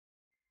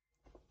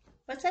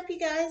What's up, you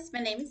guys? My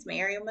name is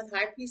Mary. I'm with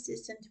High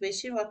Priestess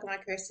Intuition. Welcome, my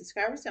current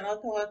subscribers, and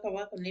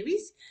welcome,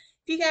 newbies.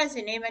 If you guys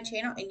are new to my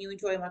channel and you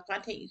enjoy my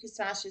content, you can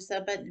smash the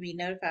sub button to be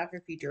notified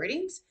for future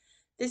readings.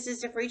 This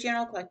is a free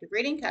general collective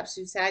reading. Cups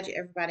to side you,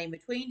 everybody in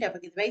between. Don't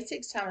forget the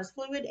basics. Time is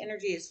fluid.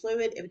 Energy is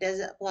fluid. If it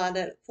doesn't apply,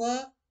 doesn't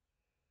flow.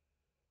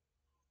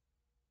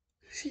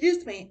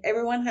 Excuse me.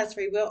 Everyone has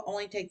free will.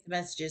 Only take the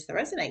messages that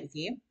resonate with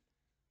you.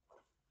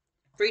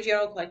 Free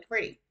general collective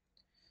reading.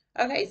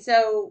 Okay,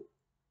 so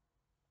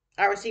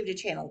I received a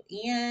channel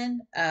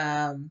in.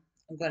 I'm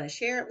going to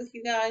share it with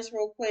you guys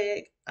real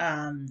quick.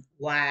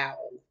 Wow.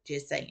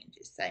 Just saying.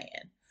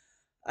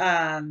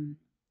 Um,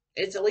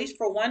 it's at least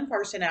for one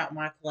person out in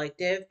my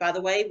collective. By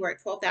the way, we're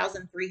at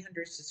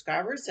 12,300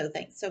 subscribers. So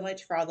thanks so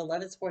much for all the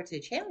love and support to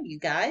the channel, you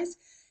guys.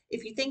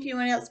 If you think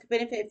anyone else could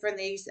benefit from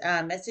these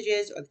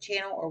messages or the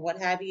channel or what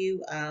have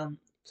you,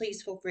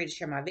 please feel free to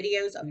share my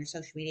videos on your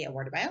social media and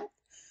word of mouth.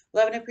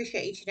 Love and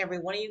appreciate each and every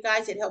one of you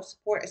guys. It helps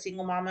support a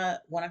single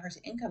mama, one of her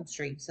income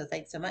streams. So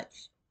thanks so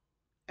much.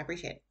 I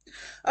appreciate it.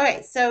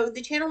 Okay, so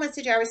the channel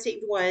message I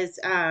received was,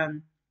 I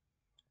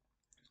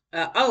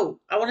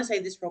want to say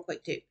this real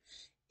quick too.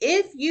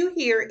 If you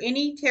hear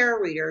any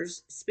tarot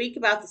readers speak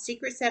about the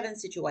Secret Seven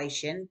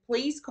situation,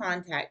 please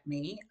contact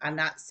me. I'm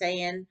not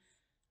saying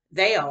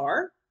they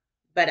are,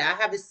 but I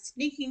have a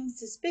sneaking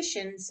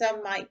suspicion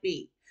some might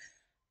be.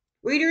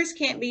 Readers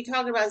can't be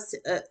talking about,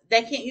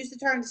 they can't use the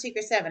term the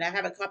Secret Seven. I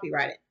have it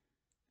copyrighted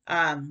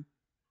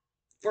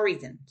for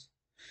reasons.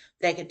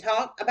 They can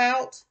talk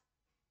about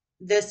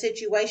the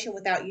situation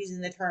without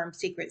using the term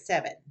Secret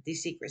Seven, the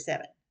Secret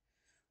Seven,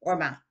 or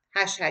my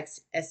hashtag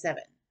S7.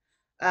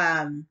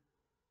 Um,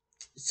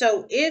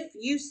 so if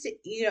you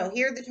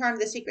hear the term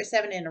the Secret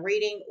Seven in a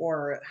reading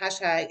or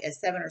hashtag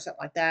S7 or something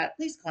like that,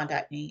 please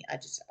contact me. I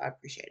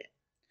appreciate it.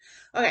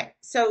 Okay,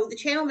 so the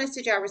channel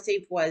message I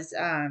received was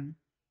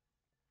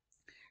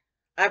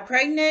a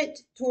pregnant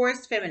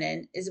Taurus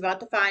feminine is about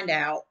to find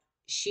out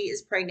she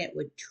is pregnant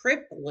with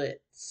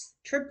triplets,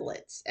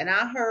 and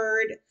I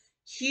heard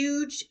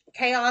huge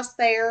chaos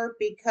there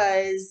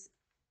because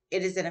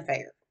it is an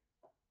affair.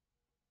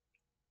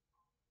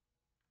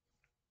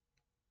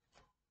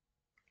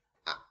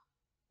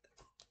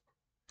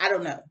 I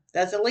don't know.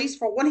 That's at least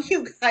for one of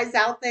you guys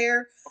out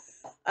there.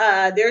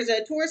 There's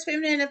a Taurus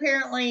feminine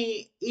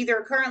apparently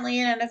either currently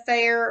in an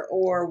affair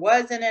or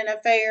was in an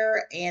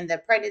affair, and the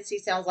pregnancy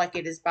sounds like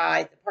it is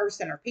by the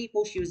person or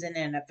people she was in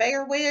an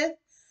affair with.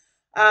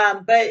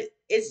 But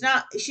it's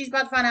not, she's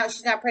about to find out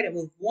she's not pregnant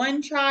with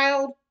one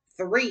child,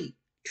 three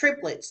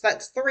triplets.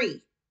 That's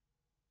three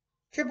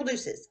triple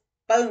deuces.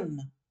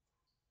 Boom.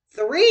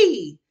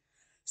 Three.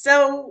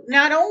 So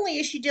not only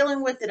is she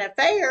dealing with an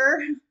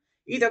affair,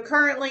 either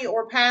currently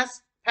or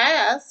past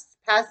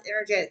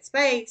energetic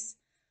space,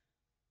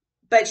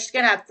 but she's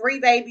gonna have three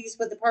babies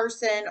with the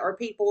person or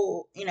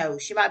people,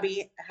 she might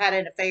be had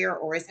an affair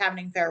or is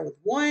having an affair with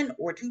one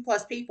or two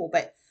plus people,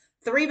 but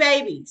three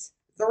babies,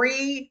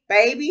 three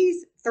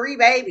babies, three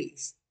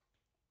babies,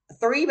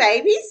 three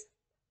babies.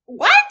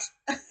 What?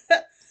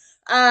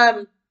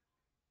 um,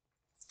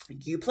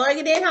 you plug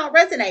it in how it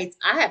resonates.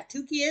 I have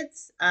two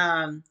kids,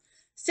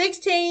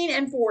 16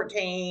 and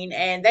 14,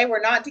 and they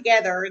were not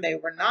together. They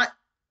were not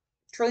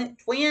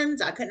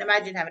twins. I couldn't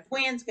imagine having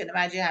twins, couldn't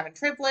imagine having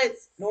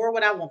triplets, nor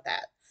would I want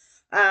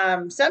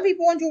that. Some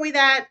people enjoy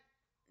that.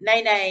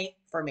 Nay, nay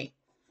for me.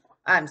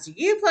 So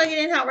you plug it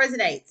in how it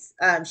resonates.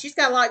 She's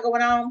got a lot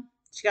going on.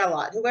 She got a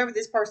lot, whoever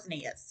this person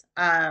is.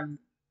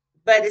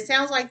 But it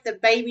sounds like the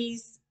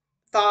baby's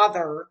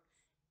father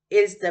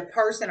is the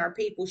person or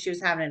people she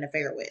was having an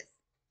affair with.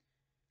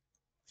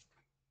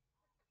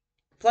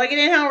 Plug it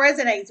in how it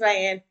resonates,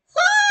 man.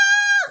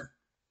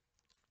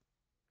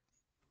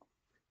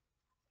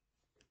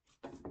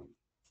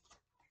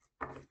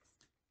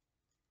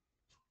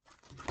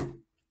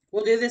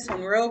 We'll do this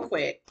one real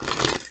quick.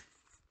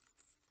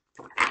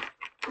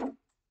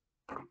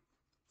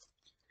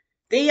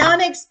 The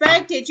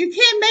unexpected. You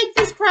can't make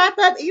this crap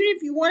up even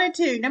if you wanted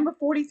to. Number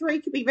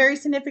 43 could be a very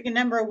significant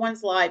number in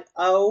one's life.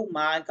 Oh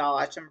my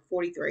gosh. Number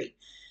 43. Could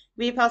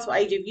be a possible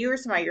age of you or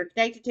somebody you're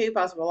connected to,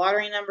 possible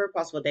lottery number,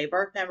 possible day of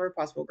birth number,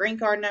 possible green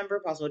card number,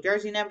 possible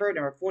jersey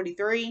number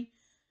 43.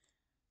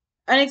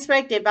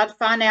 Unexpected. About to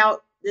find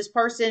out this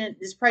person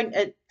is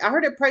pregnant. I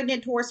heard a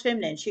pregnant Taurus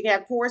feminine. She could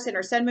have Taurus in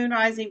her sun, moon,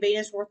 rising,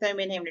 Venus, North Node,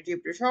 Midheaven, and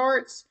Jupiter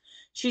charts.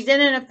 She's in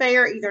an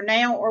affair either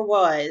now or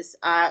was.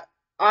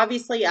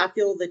 Obviously, I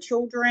feel the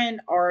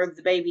children are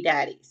the baby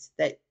daddies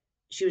that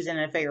she was in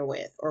an affair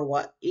with, or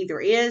what either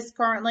is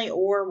currently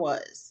or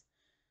was.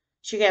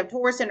 She could have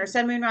Taurus in her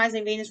sun, moon,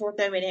 rising, Venus, North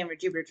Node, Midheaven, and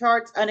Jupiter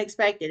charts.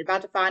 Unexpected.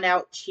 About to find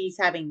out she's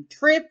having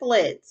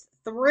triplets.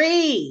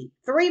 Three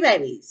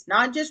babies,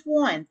 not just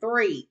one,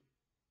 three.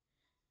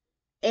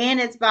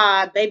 And it's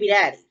by baby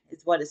daddy,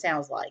 is what it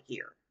sounds like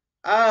here.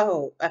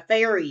 Oh, a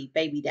fairy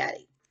baby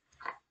daddy.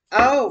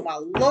 Oh, my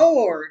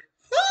Lord.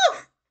 Whew.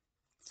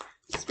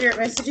 Spirit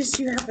messages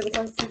you have for the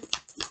collective.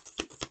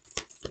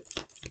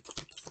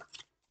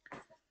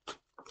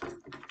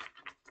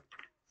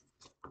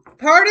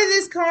 Part of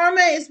this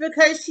karma is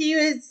because she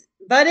was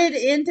butted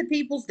into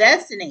people's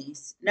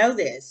destinies. Know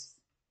this.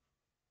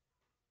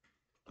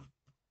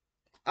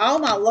 Oh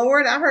my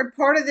lord, I heard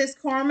part of this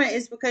karma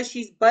is because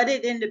she's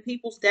butted into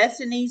people's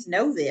destinies.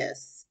 Know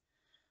this.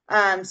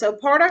 So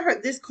part of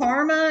her this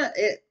karma,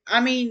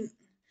 I mean,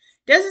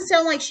 doesn't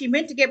sound like she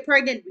meant to get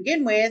pregnant to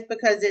begin with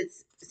because it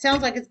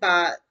sounds like it's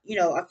by,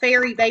 a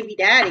fairy baby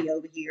daddy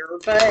over here.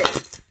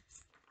 But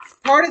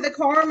part of the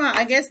karma,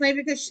 I guess,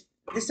 maybe because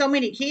there's so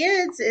many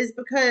kids, is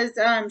because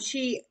I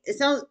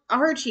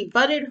heard she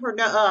butted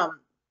her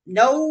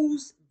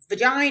nose,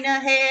 vagina,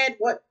 head,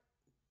 what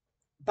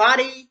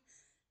body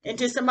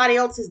into somebody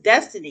else's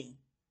destiny.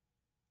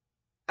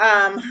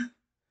 Um,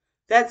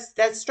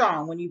 that's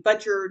strong when you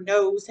butt your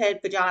nose, head,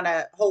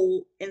 vagina,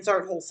 whole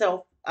insert whole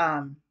self.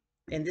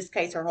 In this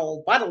case, her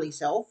whole bodily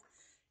self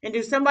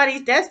into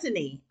somebody's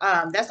destiny.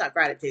 That's not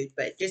gratitude,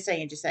 but just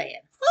saying, just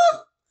saying.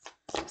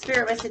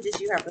 Spirit messages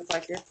you have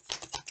reflected.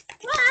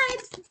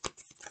 What?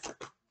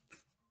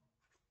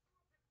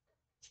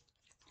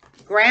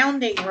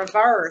 Grounding,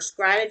 reverse,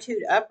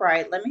 gratitude,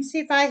 upright. Let me see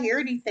if I hear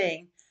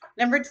anything.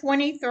 Number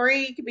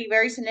 23 could be a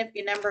very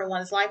significant number in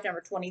one's life.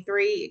 Number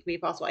 23, it could be a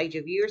possible age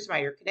of year,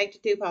 somebody you're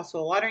connected to,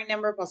 possible lottery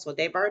number, possible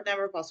day of birth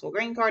number, possible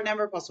green card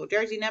number, possible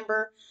jersey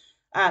number.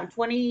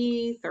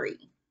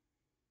 23.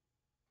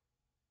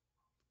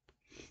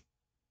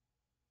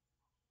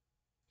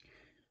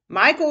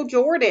 Michael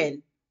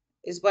Jordan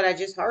is what I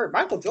just heard.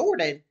 Michael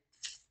Jordan.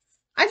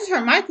 I just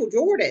heard Michael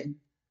Jordan.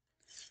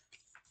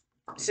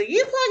 So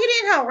you plug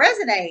it in how it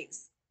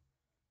resonates.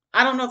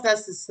 I don't know if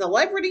that's the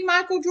celebrity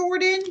Michael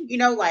Jordan,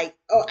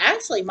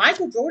 actually,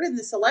 Michael Jordan,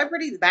 the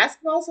celebrity, the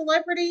basketball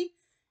celebrity,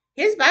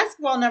 his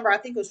basketball number, I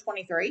think, was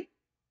 23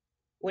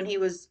 when he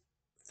was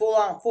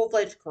full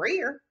fledged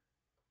career.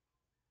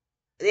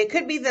 It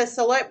could be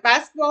the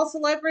basketball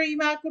celebrity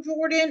Michael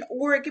Jordan,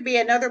 or it could be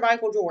another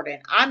Michael Jordan.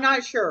 I'm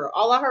not sure.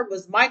 All I heard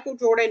was Michael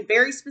Jordan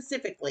very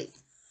specifically.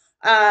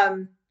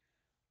 Um,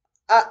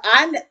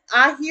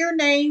 I hear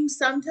names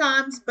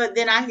sometimes, but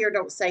then I hear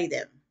don't say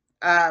them.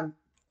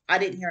 I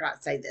didn't hear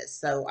not say this,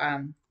 so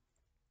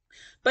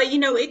but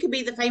it could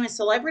be the famous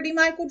celebrity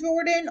Michael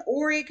Jordan,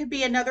 or it could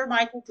be another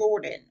Michael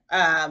Jordan.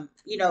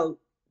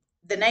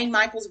 The name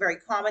Michael's very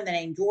common. The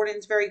name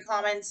Jordan's very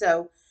common.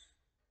 So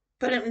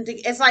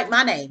it's like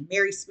my name,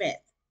 Mary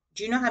Smith.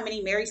 Do you know how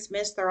many Mary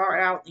Smiths there are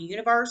out in the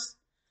universe?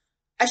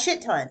 A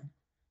shit ton.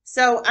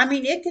 So I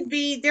mean, there could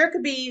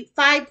be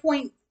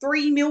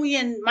 5.3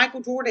 million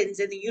Michael Jordans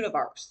in the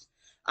universe.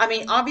 I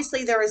mean,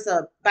 obviously there is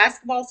a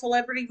basketball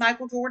celebrity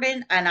Michael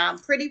Jordan, and I'm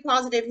pretty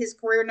positive his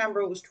career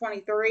number was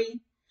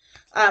 23.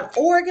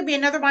 Or it could be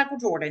another Michael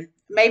Jordan.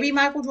 Maybe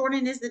Michael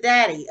Jordan is the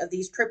daddy of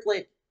these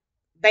triplet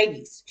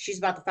babies she's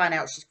about to find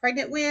out she's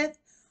pregnant with.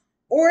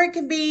 Or it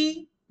can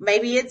be,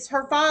 maybe it's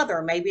her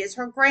father. Maybe it's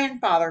her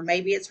grandfather.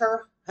 Maybe it's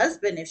her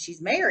husband if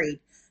she's married.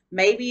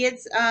 Maybe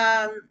it's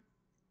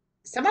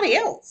somebody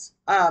else.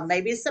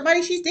 Maybe it's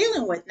somebody she's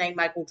dealing with named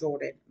Michael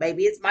Jordan.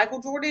 Maybe it's Michael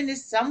Jordan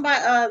is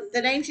somebody,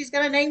 the name she's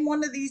going to name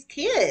one of these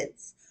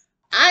kids.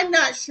 I'm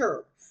not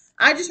sure.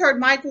 I just heard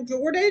Michael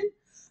Jordan.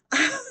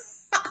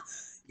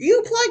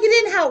 You plug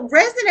it in how it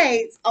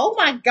resonates. Oh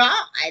my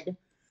God.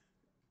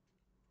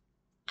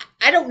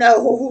 I don't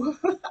know.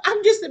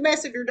 I'm just the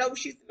messenger. Don't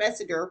shoot the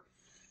messenger.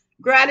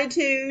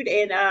 Gratitude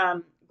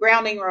and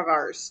grounding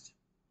reversed.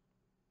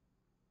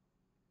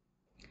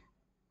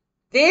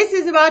 This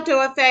is about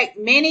to affect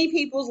many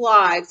people's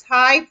lives,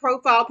 high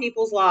profile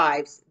people's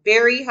lives,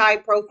 very high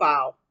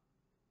profile.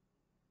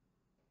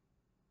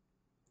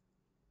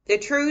 The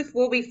truth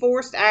will be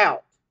forced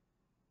out.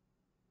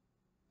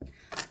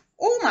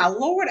 Oh my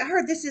Lord, I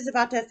heard this is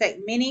about to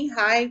affect many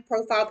high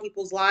profile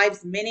people's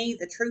lives.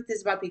 The truth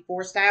is about to be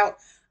forced out.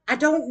 I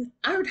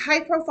heard high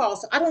profile,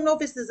 so I don't know if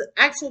this is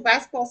actual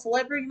basketball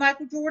celebrity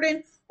Michael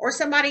Jordan or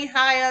somebody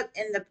high up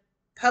in the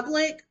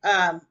public,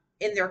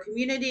 in their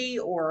community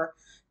or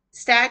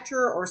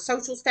stature or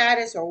social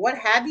status or what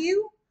have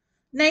you,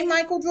 named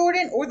Michael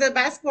Jordan, or the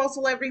basketball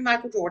celebrity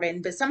Michael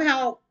Jordan. But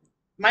somehow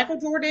Michael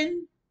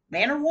Jordan,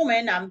 man or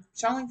woman, I'm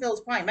strongly feel it's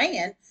probably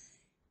man,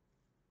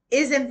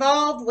 is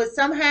involved with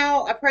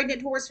somehow a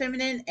pregnant Taurus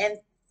feminine and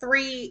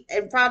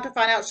proud to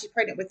find out she's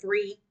pregnant with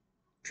 3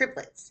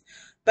 triplets.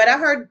 But I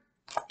heard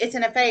it's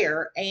an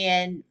affair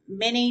and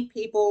many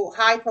people,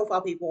 high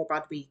profile people, are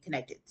about to be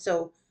connected.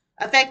 So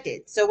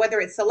affected. So whether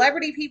it's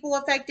celebrity people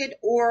affected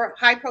or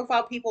high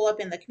profile people up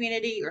in the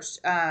community or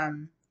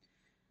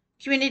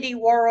community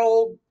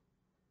world,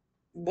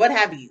 what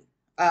have you.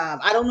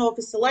 I don't know if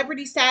it's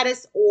celebrity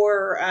status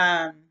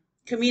or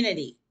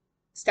community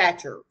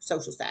stature,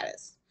 social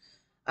status.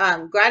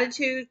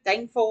 Gratitude,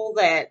 thankful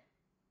that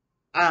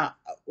I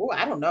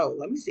don't know.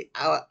 Let me see.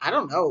 I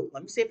don't know.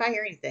 Let me see if I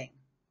hear anything.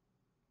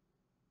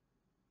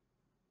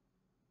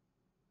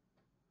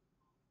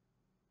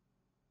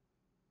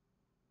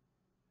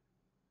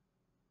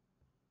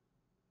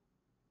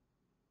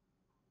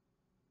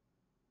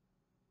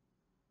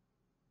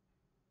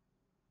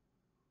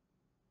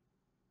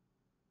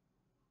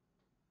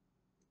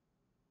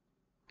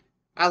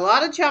 A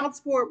lot of child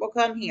support will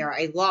come here.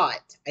 A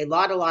lot. A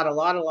lot, a lot, a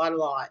lot, a lot, a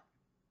lot.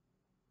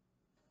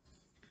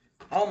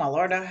 Oh my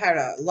Lord, I had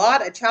a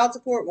lot of child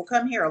support will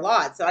come here a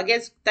lot. So I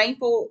guess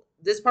thankful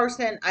this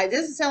person, it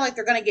doesn't sound like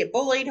they're going to get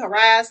bullied,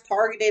 harassed,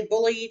 targeted,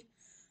 bullied.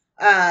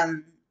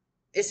 Um,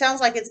 it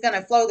sounds like it's going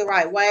to flow the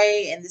right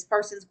way, and this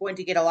person's going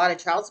to get a lot of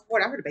child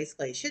support. I heard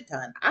basically a shit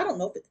ton. I don't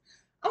know if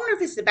I wonder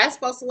if it's the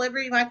basketball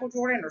celebrity Michael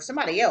Jordan or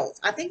somebody else.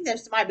 I think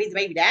this might be the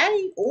baby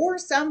daddy or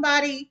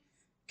somebody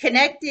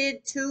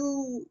connected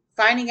to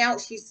finding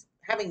out she's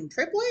having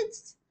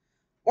triplets,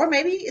 or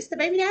maybe it's the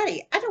baby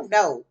daddy. I don't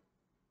know.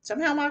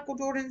 Somehow Michael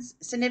Jordan's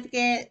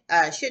significant,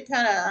 a shit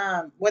ton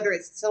of whether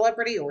it's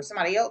celebrity or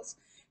somebody else,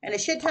 and a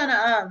shit ton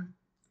of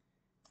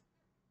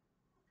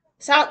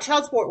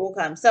child support will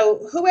come.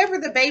 So whoever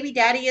the baby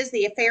daddy is,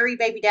 the fairy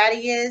baby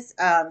daddy is,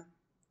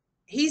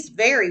 he's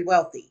very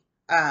wealthy,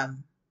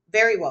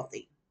 very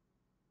wealthy,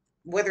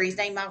 whether he's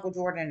named Michael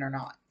Jordan or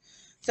not.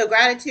 So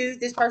gratitude,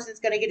 this person's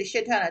going to get a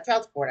shit ton of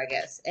child support, I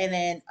guess, and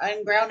then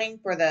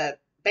ungrounding for the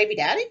baby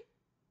daddy.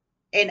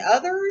 And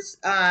others,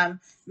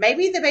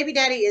 maybe the baby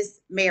daddy is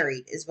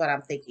married, is what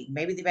I'm thinking.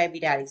 Maybe the baby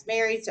daddy's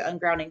married, so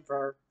ungrounding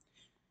for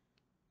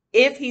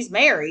if he's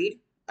married,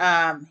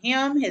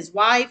 him, his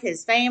wife,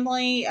 his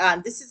family.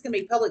 This is going to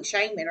be public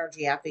shame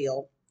energy. I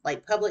feel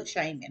like public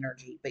shame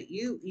energy. But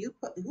you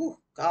put, oh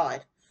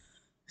God,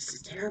 this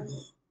is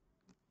terrible.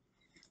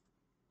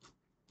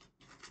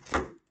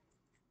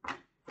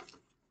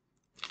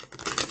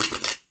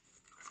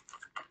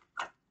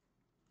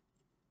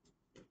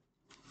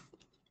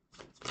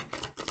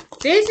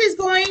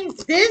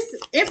 This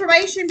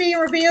information being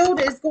revealed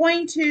is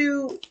going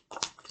to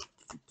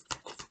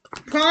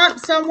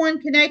prompt someone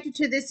connected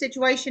to this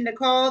situation to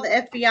call the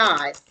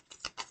FBI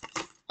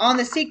on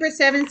the Secret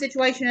 7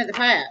 situation of the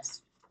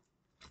past.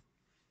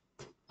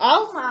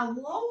 Oh my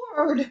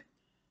Lord.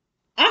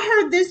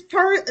 I heard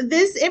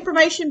this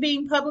information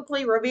being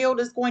publicly revealed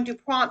is going to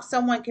prompt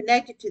someone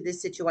connected to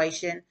this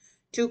situation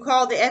to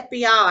call the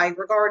FBI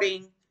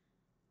regarding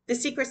the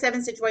Secret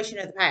 7 situation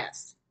of the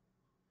past.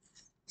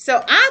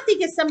 So I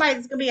think it's somebody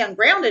that's going to be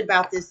ungrounded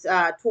about this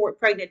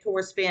pregnant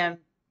Taurus femme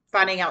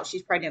finding out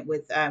she's pregnant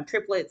with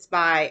triplets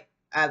by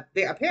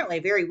apparently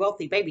a very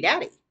wealthy baby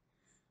daddy.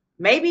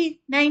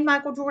 Maybe named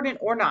Michael Jordan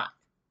or not.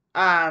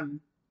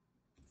 I'm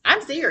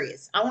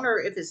serious. I wonder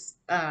if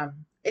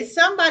it's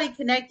somebody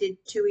connected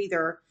to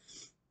either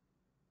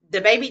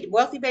the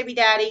wealthy baby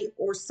daddy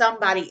or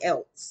somebody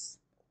else.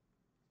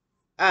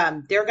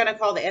 They're going to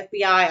call the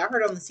FBI. I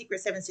heard on the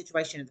Secret 7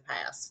 situation in the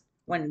past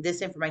when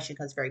this information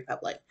comes very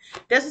public.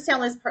 Doesn't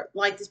sound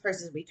like this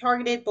person's going to be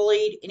targeted,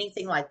 bullied,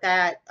 anything like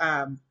that.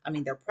 I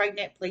mean, they're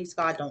pregnant. Please,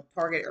 God, don't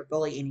target or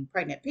bully any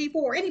pregnant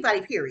people or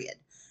anybody, period.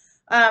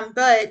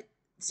 But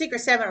Secret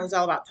 7 was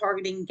all about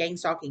targeting, gang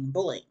stalking, and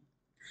bullying.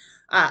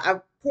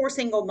 A poor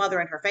single mother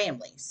and her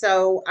family.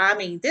 So, I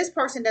mean, this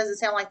person doesn't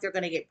sound like they're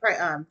going to get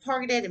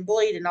targeted and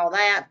bullied and all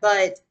that,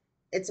 but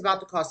it's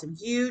about to cause some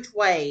huge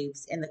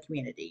waves in the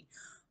community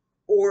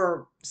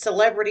or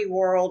celebrity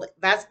world,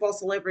 basketball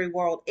celebrity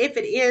world. If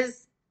it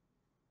is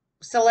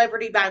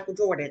celebrity Michael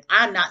Jordan,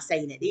 I'm not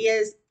saying it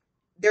is.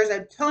 There's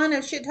a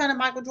shit ton of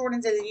Michael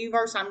Jordans in the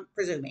universe, I'm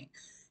presuming.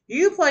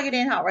 You plug it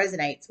in how it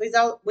resonates.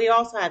 We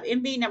also have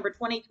MB number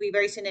 20 to be a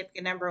very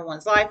significant number in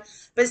one's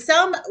life. But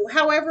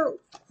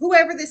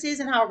whoever this is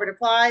and however it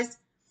applies,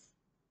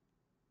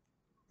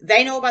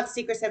 they know about the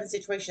Secret 7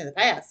 situation of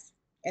the past.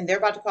 And they're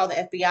about to call the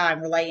FBI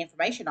and relay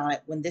information on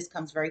it when this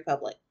comes very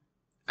public.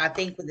 I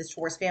think when this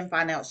Taurus femme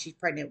find out she's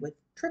pregnant with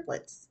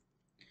triplets.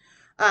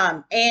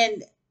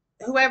 And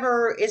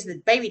whoever is the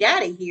baby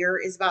daddy here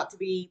is about to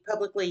be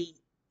publicly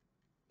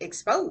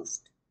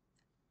exposed.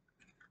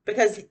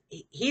 Because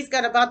he's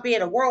got about to be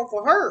in a world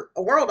of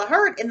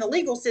hurt in the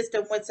legal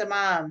system with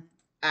some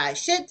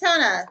shit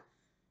ton of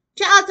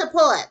child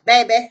support,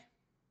 baby.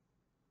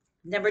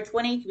 Number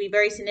 20 could be a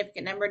very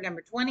significant number.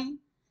 Number 20 could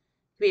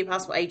be a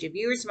possible age of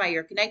viewers, somebody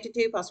you're connected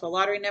to, possible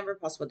lottery number,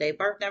 possible day of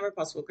birth number,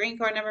 possible green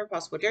card number,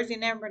 possible jersey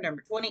number.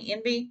 Number 20,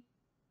 envy.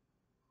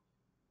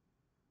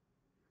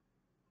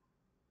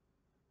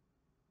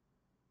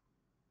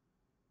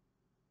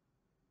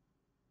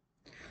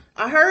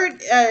 I heard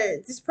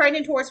this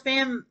pregnant Taurus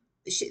femme,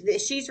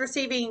 she's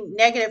receiving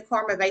negative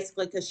karma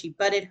basically because she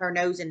butted her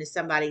nose into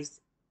somebody's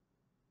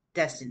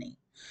destiny.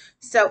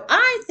 So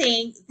I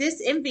think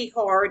this envy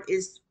card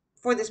is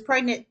for this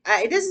pregnant.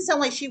 It doesn't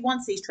sound like she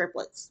wants these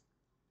triplets.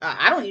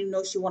 I don't even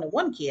know if she wanted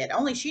one kid.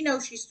 Only she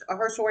knows she's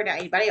her story, not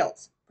anybody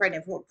else.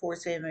 Pregnant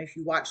Taurus femme, if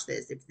you watch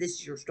this, if this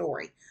is your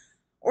story.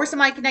 Or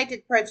somebody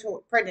connected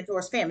to pregnant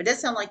Taurus femme. It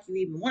doesn't sound like you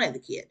even wanted the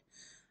kid.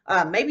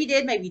 Maybe you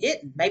did, maybe you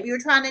didn't. Maybe you're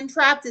trying to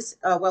entrap this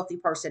wealthy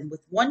person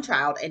with one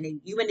child and then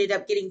you ended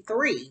up getting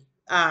three.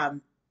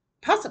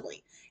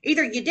 Possibly.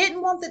 Either you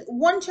didn't want the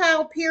one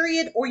child,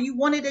 period, or you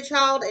wanted a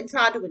child and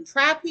tried to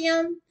entrap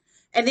him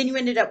and then you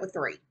ended up with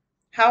three.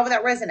 However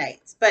that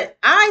resonates. But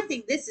I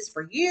think this is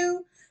for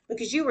you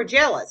because you were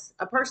jealous.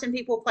 A person,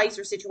 people, place,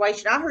 or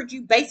situation. I heard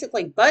you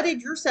basically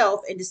butted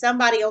yourself into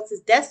somebody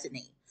else's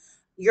destiny.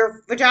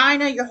 Your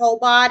vagina, your whole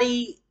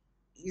body,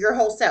 your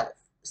whole self.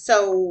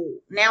 So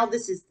now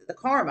this is the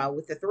karma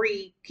with the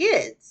three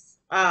kids.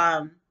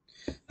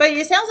 But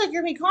it sounds like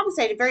you're being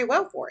compensated very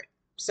well for it.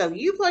 So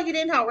you plug it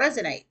in how it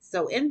resonates.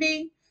 So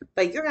envy,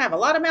 but you're gonna have a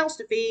lot of mouths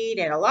to feed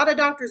and a lot of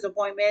doctor's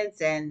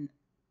appointments and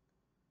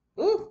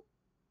ooh,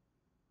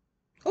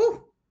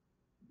 ooh,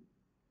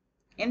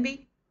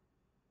 envy.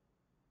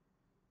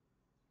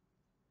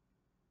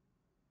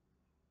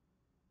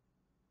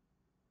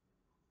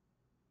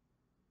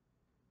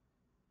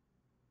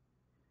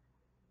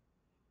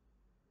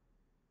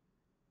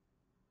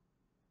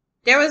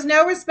 There was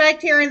no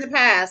respect here in the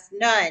past.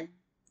 None.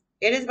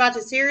 It is about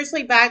to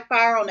seriously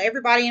backfire on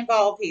everybody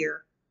involved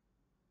here.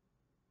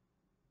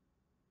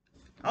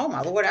 Oh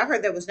my lord, I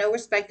heard there was no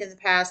respect in the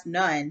past,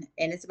 none,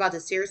 and it's about to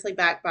seriously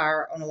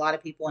backfire on a lot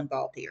of people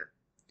involved here.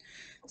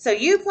 So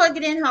you plug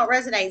it in how it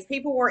resonates.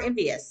 People were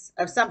envious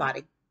of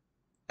somebody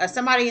in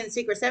the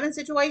Secret Seven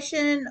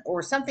situation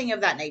or something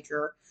of that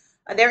nature.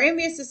 They're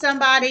envious of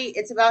somebody.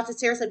 It's about to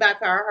seriously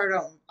backfire. I heard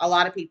on a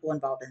lot of people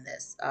involved in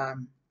this,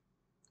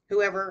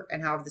 whoever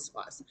and however this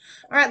was.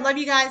 All right, love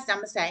you guys.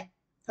 Namaste.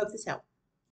 Hope this helped.